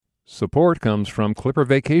Support comes from Clipper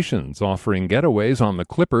Vacations, offering getaways on the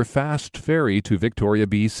Clipper Fast Ferry to Victoria,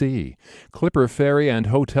 BC. Clipper Ferry and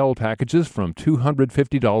hotel packages from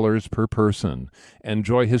 $250 per person.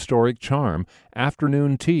 Enjoy historic charm,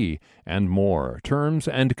 afternoon tea, and more. Terms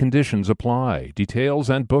and conditions apply. Details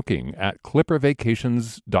and booking at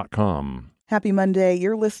clippervacations.com. Happy Monday.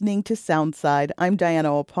 You're listening to Soundside. I'm Diana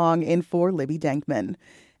Opong in for Libby Dankman.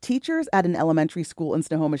 Teachers at an elementary school in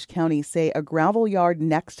Snohomish County say a gravel yard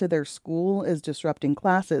next to their school is disrupting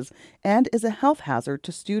classes and is a health hazard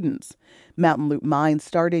to students. Mountain Loop Mines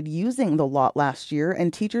started using the lot last year,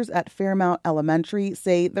 and teachers at Fairmount Elementary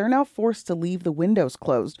say they're now forced to leave the windows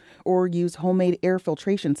closed or use homemade air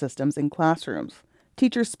filtration systems in classrooms.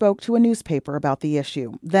 Teachers spoke to a newspaper about the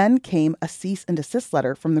issue. Then came a cease-and-desist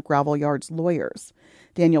letter from the gravel yard's lawyers.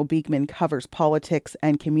 Daniel Beekman covers politics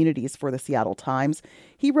and communities for the Seattle Times.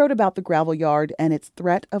 He wrote about the gravel yard and its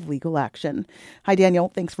threat of legal action. Hi,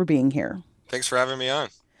 Daniel. Thanks for being here. Thanks for having me on.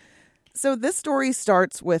 So this story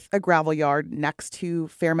starts with a gravel yard next to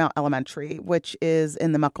Fairmount Elementary, which is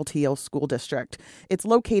in the Mukilteo School District. It's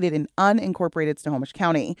located in unincorporated Snohomish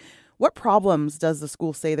County. What problems does the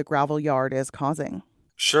school say the gravel yard is causing?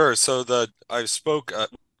 Sure.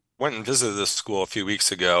 Went and visited this school a few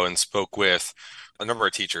weeks ago and spoke with a number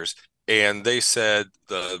of teachers, and they said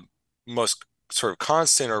the most sort of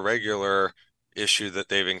constant or regular issue that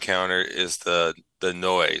they've encountered is the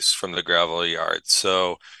noise from the gravel yard.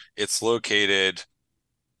 So it's located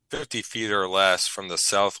 50 feet or less from the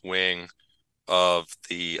south wing of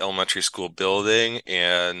the elementary school building,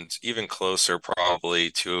 and even closer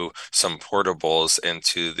probably to some portables and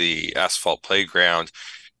to the asphalt playground.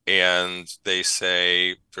 And they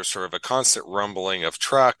say there's sort of a constant rumbling of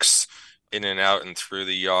trucks in and out and through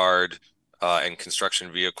the yard, and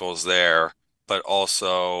construction vehicles there, but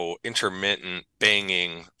also intermittent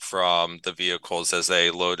banging from the vehicles as they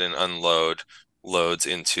load and unload loads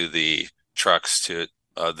into the trucks to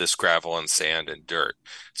this gravel and sand and dirt.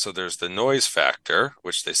 So there's the noise factor,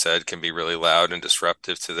 which they said can be really loud and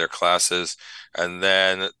disruptive to their classes. And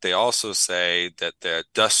then they also say that the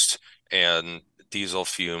dust and diesel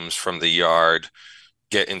fumes from the yard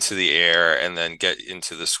get into the air and then get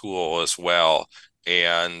into the school as well.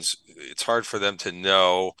 And it's hard for them to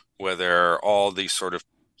know whether all these sort of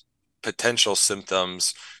potential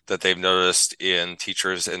symptoms that they've noticed in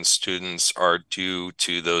teachers and students are due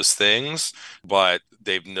to those things, but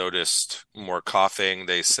they've noticed more coughing,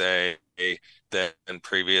 they say, than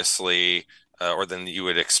previously, or than you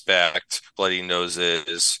would expect, bloody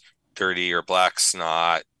noses, dirty or black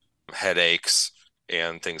snot, headaches,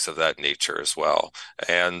 and things of that nature as well.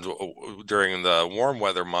 And during the warm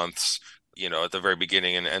weather months, at the very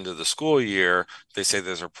beginning and end of the school year, they say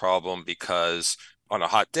there's a problem because on a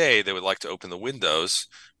hot day, they would like to open the windows.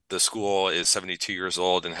 The school is 72 years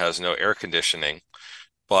old and has no air conditioning,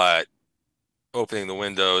 but opening the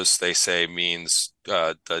windows, they say, means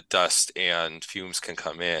the dust and fumes can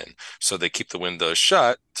come in. So they keep the windows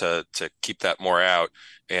shut to keep that more out,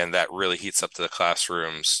 and that really heats up the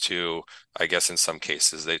classrooms to, I guess in some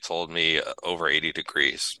cases, they told me, over 80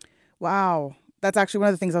 degrees. Wow. That's actually one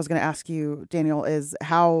of the things I was going to ask you, Daniel, is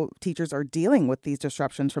how teachers are dealing with these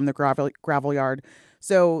disruptions from the gravel yard.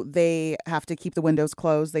 So they have to keep the windows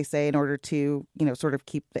closed, they say, in order to, sort of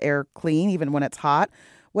keep the air clean, even when it's hot.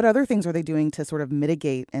 What other things are they doing to sort of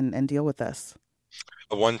mitigate and deal with this?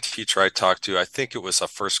 The one teacher I talked to, I think it was a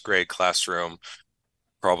first grade classroom,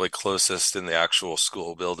 probably closest in the actual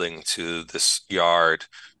school building to this yard,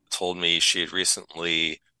 told me she had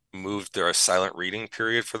recently moved their silent reading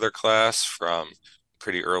period for their class from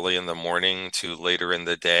pretty early in the morning to later in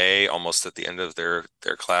the day, almost at the end of their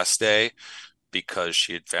class day, because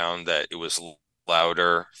she had found that it was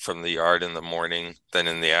louder from the yard in the morning than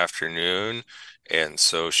in the afternoon. And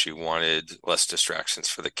so she wanted less distractions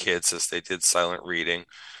for the kids as they did silent reading.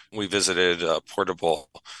 We visited a portable.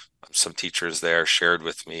 Some teachers there shared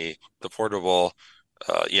with me the portable,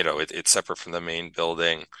 it's separate from the main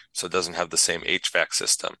building, so it doesn't have the same HVAC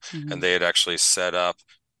system. Mm-hmm. And they had actually set up,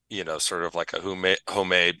 sort of like a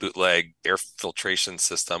homemade bootleg air filtration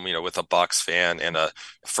system, with a box fan and a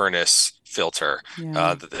furnace filter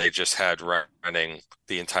that they just had running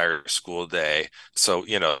the entire school day. So,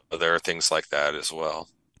 there are things like that as well.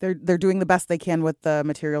 They're doing the best they can with the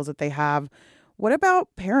materials that they have. What about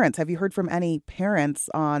parents? Have you heard from any parents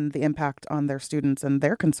on the impact on their students and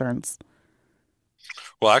their concerns?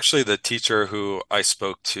 Well, actually, the teacher who I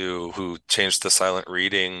spoke to who changed the silent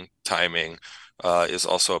reading timing is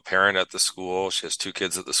also a parent at the school. She has two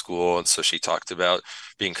kids at the school, and so she talked about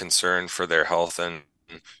being concerned for their health and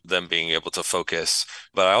them being able to focus.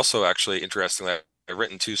 But I also actually, interestingly, I've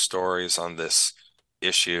written two stories on this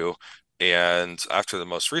issue. And after the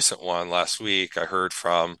most recent one last week, I heard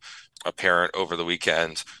from a parent over the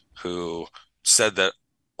weekend who said that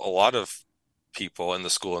a lot of people in the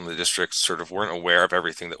school and the district sort of weren't aware of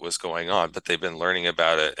everything that was going on, but they've been learning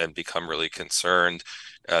about it and become really concerned.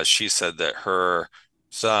 She said that her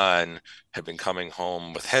son had been coming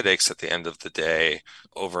home with headaches at the end of the day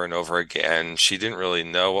over and over again. She didn't really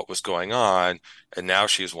know what was going on, and now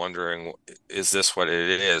she's wondering, is this what it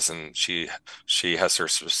is? And she has her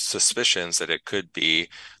suspicions that it could be.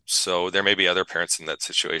 So there may be other parents in that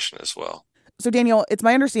situation as well. So, Daniel, it's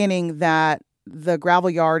my understanding that the gravel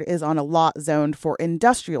yard is on a lot zoned for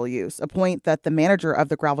industrial use, a point that the manager of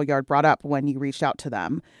the gravel yard brought up when you reached out to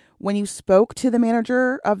them. When you spoke to the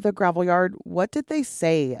manager of the gravel yard, what did they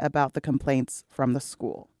say about the complaints from the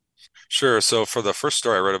school? Sure. So for the first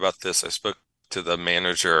story I wrote about this, I spoke to the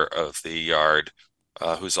manager of the yard,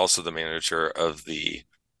 who's also the manager of the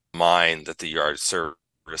mine that the yard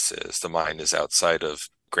services. The mine is outside of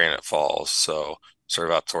Granite Falls, so sort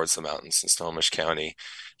of up towards the mountains in Snohomish County.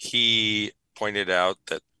 He pointed out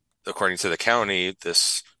that according to the county,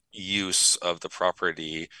 this use of the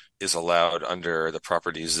property is allowed under the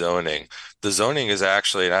property zoning. The zoning is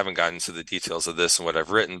actually, and I haven't gotten to the details of this and what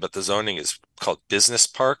I've written, but the zoning is called business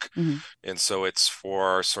park. Mm-hmm. And so it's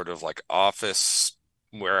for sort of like office,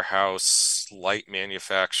 warehouse, light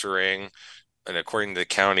manufacturing. And according to the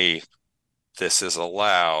county, this is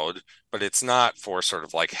allowed, but it's not for sort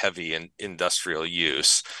of like heavy and industrial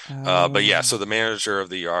use. But yeah, so the manager of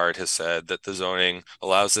the yard has said that the zoning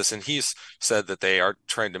allows this, and he's said that they are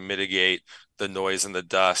trying to mitigate the noise and the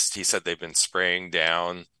dust. He said they've been spraying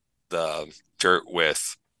down the dirt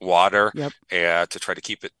with water Yep. to try to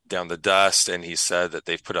keep it down the dust. And he said that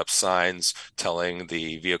they've put up signs telling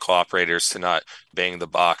the vehicle operators to not bang the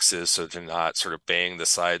boxes, so to not sort of bang the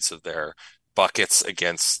sides of their buckets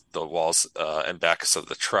against the walls and backs of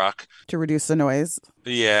the truck to reduce the noise.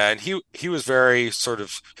 Yeah, and he was very sort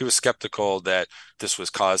of he was skeptical that this was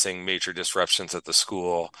causing major disruptions at the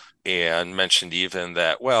school, and mentioned even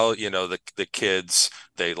that, well, the kids,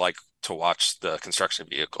 they like to watch the construction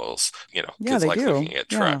vehicles, Yeah, kids they like do. looking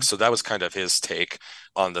at Yeah. trucks. So that was kind of his take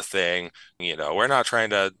on the thing. We're not trying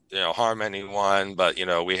to, harm anyone, but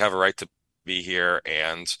we have a right to be here,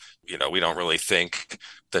 and we don't really think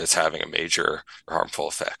that it's having a major harmful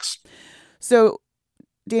effects. So,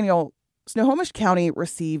 Daniel, Snohomish County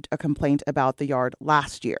received a complaint about the yard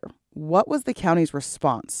last year. What was the county's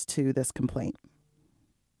response to this complaint?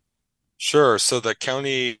 Sure. So the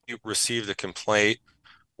county received a complaint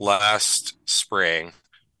last spring,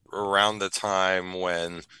 around the time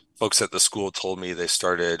when folks at the school told me they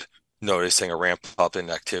started noticing a ramp up in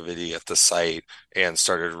activity at the site and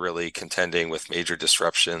started really contending with major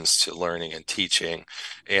disruptions to learning and teaching.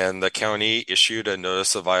 And the county issued a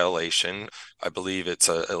notice of violation. I believe it's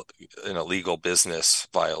an illegal business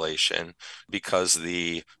violation, because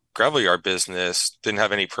the gravel yard business didn't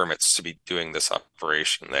have any permits to be doing this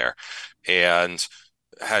operation there, and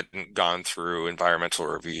hadn't gone through environmental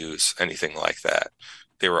reviews, anything like that.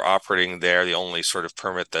 They were operating there. The only sort of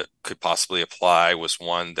permit that could possibly apply was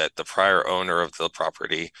one that the prior owner of the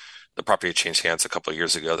property had changed hands a couple of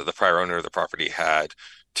years ago, that the prior owner of the property had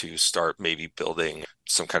to start maybe building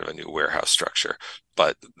some kind of a new warehouse structure.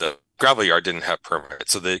 But the gravel yard didn't have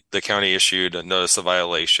permits. So the county issued a notice of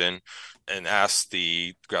violation and asked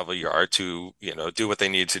the gravel yard to, do what they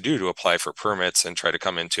need to do to apply for permits and try to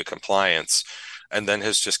come into compliance. And then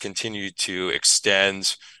has just continued to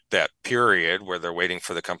extend that period where they're waiting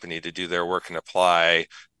for the company to do their work and apply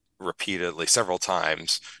repeatedly, several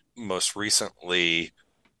times. Most recently,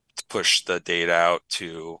 pushed the date out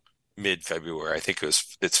to mid-February. I think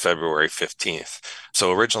it's February 15th.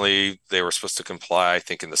 So originally they were supposed to comply, I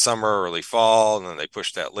think, in the summer, early fall, and then they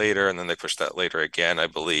pushed that later, and then they pushed that later again, I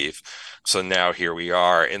believe. So now here we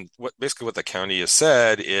are. And basically what the county has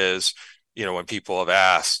said is, when people have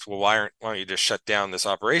asked, well, why don't you just shut down this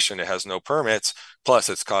operation? It has no permits. Plus,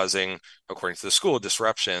 it's causing, according to the school,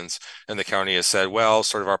 disruptions. And the county has said, well,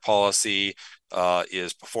 sort of our policy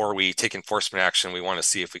is, before we take enforcement action, we want to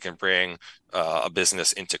see if we can bring a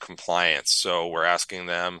business into compliance. So we're asking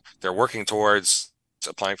them, they're working towards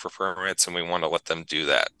applying for permits, and we want to let them do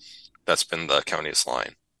that. That's been the county's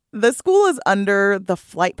line. The school is under the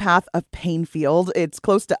flight path of Payne Field. It's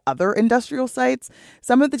close to other industrial sites.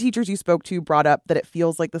 Some of the teachers you spoke to brought up that it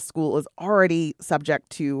feels like the school is already subject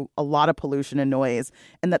to a lot of pollution and noise,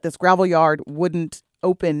 and that this gravel yard wouldn't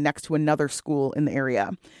open next to another school in the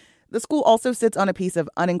area. The school also sits on a piece of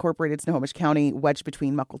unincorporated Snohomish County wedged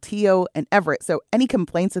between Mukilteo and Everett. So any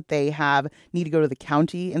complaints that they have need to go to the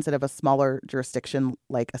county instead of a smaller jurisdiction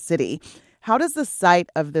like a city. How does the site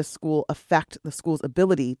of this school affect the school's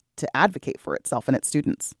ability to advocate for itself and its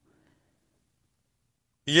students?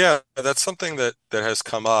 Yeah, that's something that has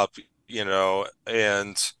come up,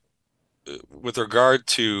 and with regard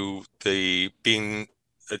to the being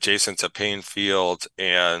adjacent to Payne Field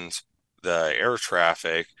and the air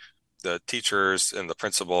traffic, the teachers and the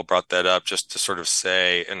principal brought that up just to sort of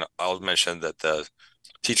say, and I'll mention that the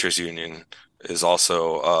teachers union is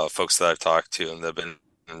also folks that I've talked to and they've been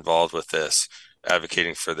involved with this,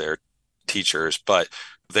 advocating for their teachers. But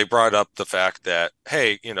they brought up the fact that,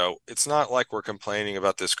 hey, it's not like we're complaining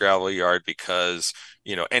about this gravel yard because,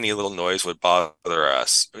 any little noise would bother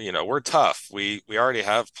us. We're tough. We already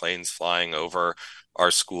have planes flying over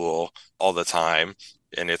our school all the time.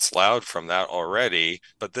 And it's loud from that already,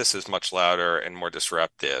 but this is much louder and more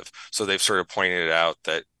disruptive. So they've sort of pointed out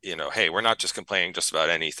that, hey, we're not just complaining just about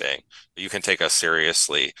anything. You can take us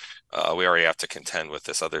seriously. We already have to contend with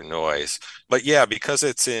this other noise. But yeah, because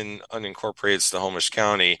it's in unincorporated Snohomish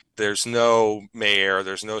County, there's no mayor,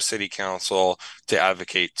 there's no city council to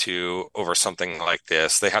advocate to over something like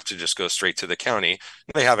this. They have to just go straight to the county.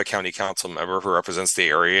 They have a county council member who represents the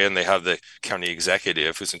area, and they have the county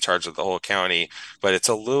executive who's in charge of the whole county. But it's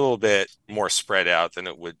a little bit more spread out than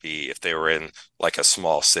it would be if they were in like a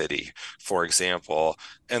small city, for example.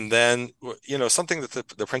 And then, something that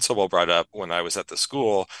the principal brought up when I was at the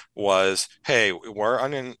school was, hey, we're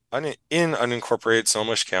in unincorporated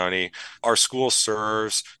Snohomish County. Our school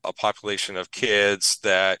serves a population of kids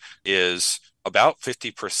that is about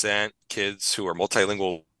 50% kids who are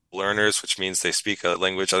multilingual learners, which means they speak a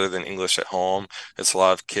language other than English at home. It's a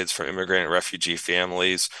lot of kids from immigrant and refugee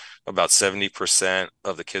families. About 70%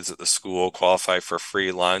 of the kids at the school qualify for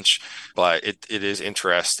free lunch. But it is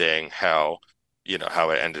interesting how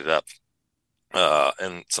it ended up.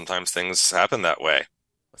 And sometimes things happen that way.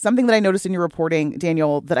 Something that I noticed in your reporting,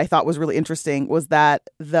 Daniel, that I thought was really interesting was that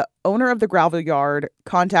the owner of the gravel yard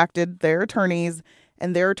contacted their attorneys,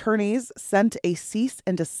 and their attorneys sent a cease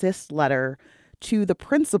and desist letter to the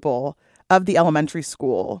principal of the elementary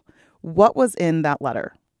school. What was in that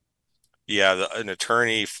letter? Yeah, an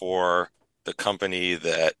attorney for the company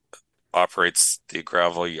that operates the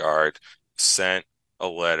gravel yard sent a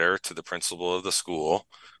letter to the principal of the school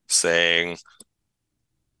saying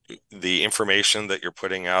the information that you're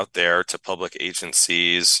putting out there to public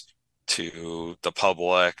agencies, to the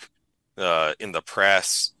public, in the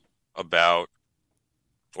press about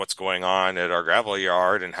what's going on at our gravel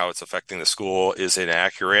yard and how it's affecting the school is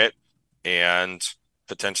inaccurate and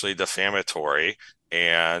potentially defamatory.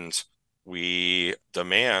 And we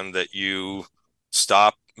demand that you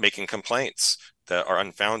stop making complaints that are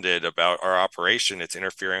unfounded about our operation. It's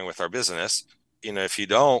interfering with our business. If you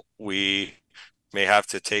don't, we may have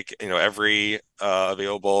to take, every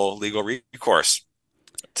available legal recourse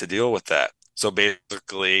to deal with that. So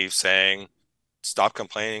basically saying, stop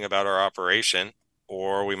complaining about our operation,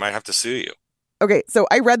 or we might have to sue you. Okay, so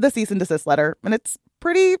I read the cease and desist letter, and it's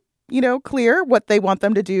pretty, clear what they want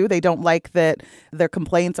them to do. They don't like that their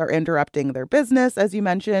complaints are interrupting their business, as you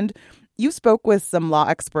mentioned. You spoke with some law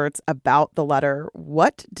experts about the letter.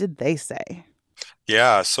 What did they say?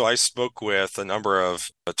 Yeah, so I spoke with a number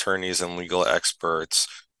of attorneys and legal experts,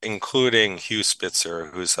 including Hugh Spitzer,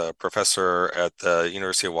 who's a professor at the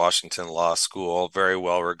University of Washington Law School, very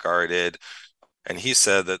well regarded. And he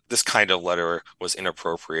said that this kind of letter was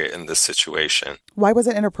inappropriate in this situation. Why was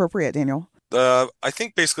it inappropriate, Daniel? I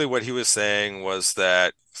think basically what he was saying was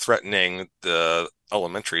that threatening the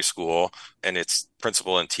elementary school and its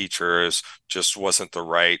principal and teachers just wasn't the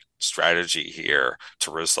right strategy here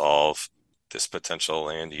to resolve this potential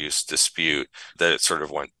land use dispute, that it sort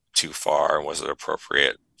of went too far and wasn't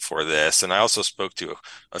appropriate for this. And I also spoke to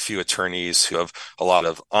a few attorneys who have a lot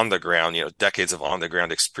of on the ground, decades of on the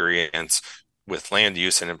ground experience with land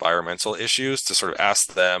use and environmental issues to sort of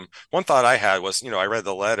ask them. One thought I had was, I read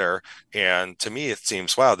the letter and to me it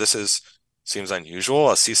seems, wow, seems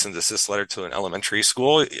unusual. A cease and desist letter to an elementary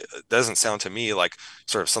school. It doesn't sound to me like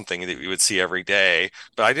sort of something that you would see every day,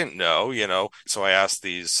 but I didn't know, So I asked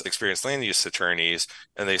these experienced land use attorneys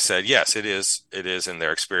and they said, yes, it is in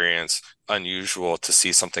their experience unusual to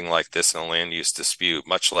see something like this in a land use dispute,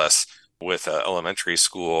 much less with an elementary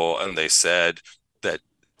school. And they said that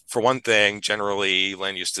for one thing, generally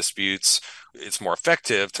land use disputes, it's more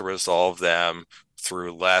effective to resolve them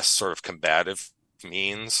through less sort of combative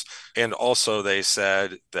means. And also they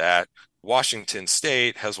said that Washington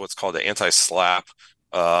State has what's called an anti-SLAPP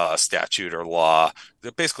statute or law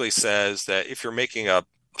that basically says that if you're making a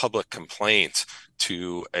public complaint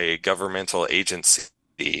to a governmental agency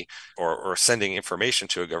or sending information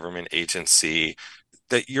to a government agency,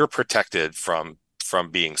 that you're protected from from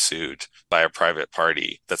being sued by a private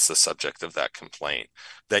party that's the subject of that complaint.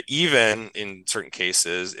 That even in certain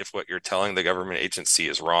cases, if what you're telling the government agency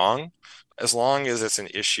is wrong, as long as it's an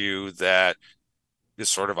issue that is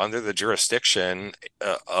sort of under the jurisdiction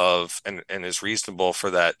of and is reasonable for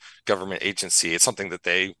that government agency, it's something that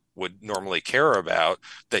they would normally care about,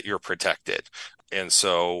 that you're protected. And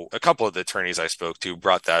so a couple of the attorneys I spoke to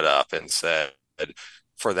brought that up and said,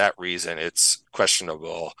 for that reason, it's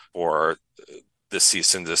questionable for the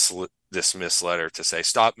cease and dismiss letter to say,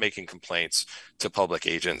 stop making complaints to public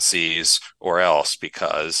agencies or else,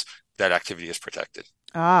 because that activity is protected.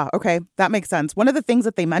 Ah, okay. That makes sense. One of the things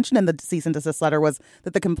that they mentioned in the cease and desist letter was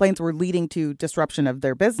that the complaints were leading to disruption of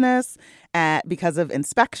their business because of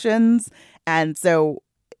inspections. And so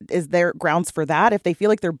is there grounds for that? If they feel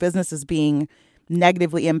like their business is being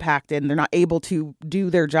negatively impacted and they're not able to do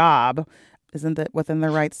their job, isn't it within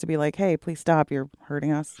their rights to be like, hey, please stop, you're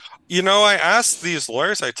hurting us? I asked these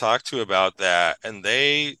lawyers I talked to about that, and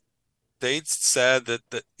they said that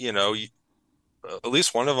at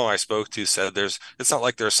least one of them I spoke to said it's not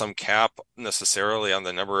like there's some cap necessarily on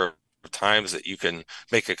the number of times that you can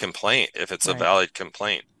make a complaint if it's a valid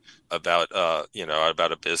complaint about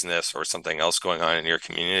about a business or something else going on in your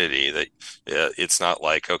community. That it's not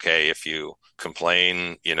like, okay, if you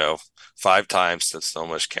complain 5 times to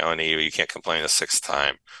Snohomish County, you can't complain a 6th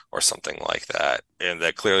time or something like that. And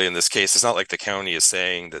that clearly in this case, it's not like the county is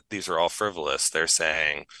saying that these are all frivolous. They're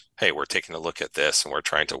saying, hey, we're taking a look at this and we're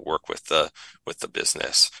trying to work with the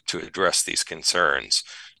business to address these concerns.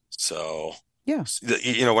 So yeah,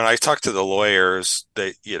 when I talk to the lawyers,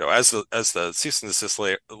 they, as the cease and desist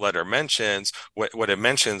letter mentions, what it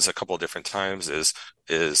mentions a couple of different times is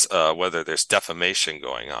whether there's defamation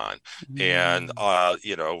going on. And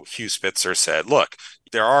Hugh Spitzer said, look,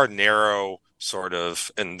 there are narrow sort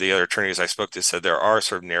of, and the other attorneys I spoke to said there are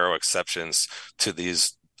sort of narrow exceptions to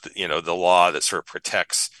these, the law that sort of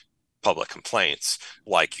protects public complaints.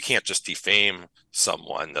 Like, you can't just defame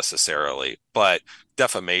someone necessarily, but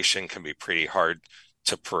defamation can be pretty hard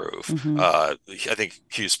to prove. I think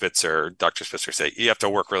Dr. Spitzer said you have to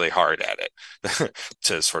work really hard at it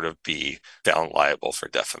to sort of be found liable for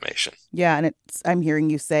defamation. Yeah, and I'm hearing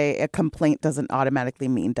you say a complaint doesn't automatically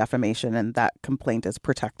mean defamation, and that complaint is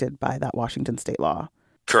protected by that Washington state law.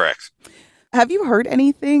 Correct. Have you heard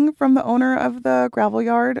anything from the owner of the gravel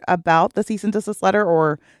yard about the cease and desist letter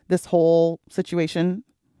or this whole situation?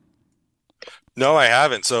 No, I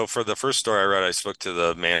haven't. So for the first story I read, I spoke to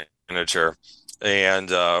the manager. And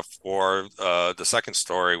for the second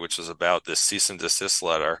story, which was about this cease and desist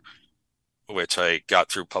letter, which I got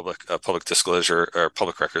through public disclosure or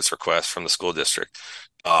public records request from the school district,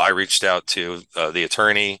 I reached out to the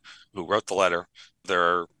attorney who wrote the letter. There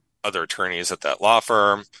are other attorneys at that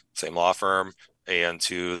same law firm, and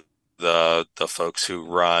to the folks who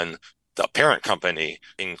run the parent company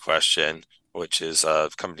in question, which is a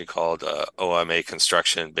company called OMA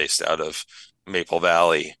Construction based out of Maple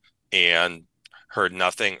Valley, and heard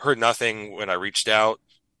nothing when I reached out,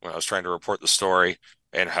 when I was trying to report the story,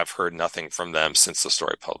 and have heard nothing from them since the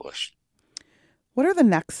story published. What are the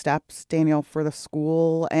next steps, Daniel, for the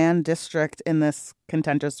school and district in this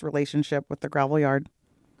contentious relationship with the gravel yard?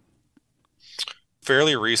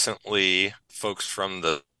 Fairly recently, folks from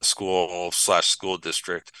the school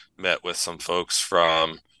district met with some folks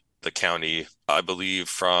from the county, I believe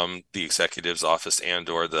from the executive's office and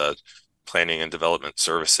or the planning and development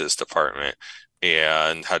services department,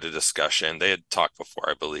 and had a discussion. They had talked before,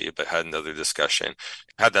 I believe, but had another discussion.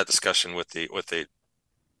 Had that discussion with the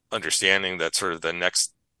understanding that sort of the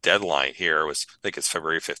next deadline here was, I think it's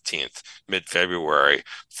February 15th, mid-February,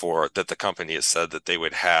 for that the company has said that they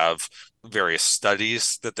would have various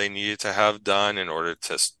studies that they needed to have done in order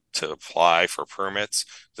to apply for permits,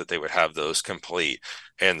 that they would have those complete.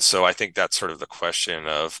 And so I think that's sort of the question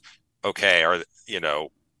of, okay,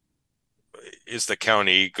 is the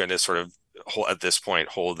county going to sort of at this point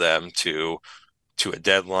hold them to a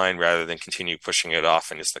deadline rather than continue pushing it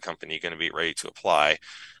off? And is the company going to be ready to apply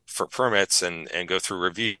for permits and go through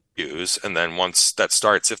reviews? And then once that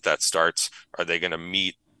starts, if that starts, are they going to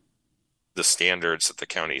meet the standards that the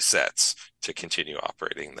county sets to continue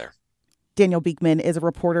operating there? Daniel Beekman is a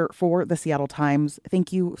reporter for the Seattle Times.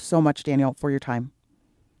 Thank you so much, Daniel, for your time.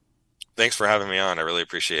 Thanks for having me on. I really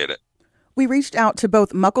appreciate it. We reached out to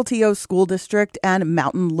both Mukilteo School District and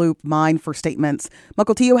Mountain Loop Mine for statements.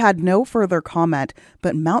 Mukilteo had no further comment,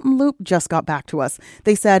 but Mountain Loop just got back to us.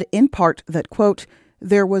 They said, in part, that, quote,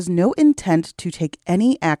 there was no intent to take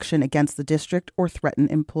any action against the district or threaten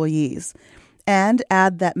employees, and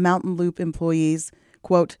add that Mountain Loop employees,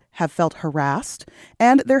 quote, have felt harassed,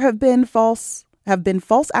 and there have been false have been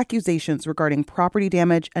false accusations regarding property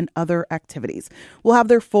damage and other activities. We'll have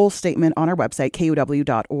their full statement on our website,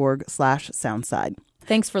 kuw.org/soundside.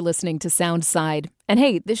 Thanks for listening to Soundside. And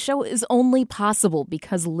hey, this show is only possible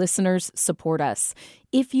because listeners support us.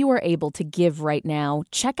 If you are able to give right now,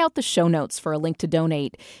 check out the show notes for a link to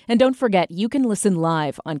donate. And don't forget, you can listen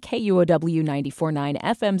live on KUOW 94.9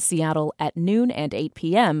 FM Seattle at noon and 8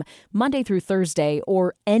 p.m., Monday through Thursday,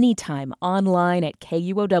 or anytime online at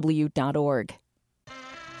kuow.org.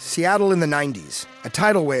 Seattle in the 90s. A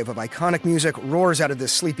tidal wave of iconic music roars out of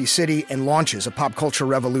this sleepy city and launches a pop culture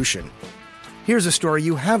revolution. Here's a story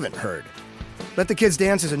you haven't heard. Let the Kids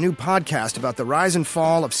Dance is a new podcast about the rise and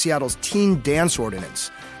fall of Seattle's teen dance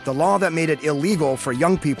ordinance, the law that made it illegal for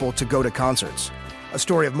young people to go to concerts. A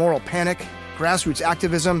story of moral panic, grassroots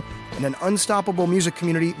activism, and an unstoppable music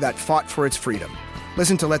community that fought for its freedom.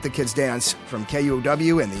 Listen to Let the Kids Dance from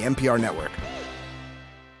KUOW and the NPR network.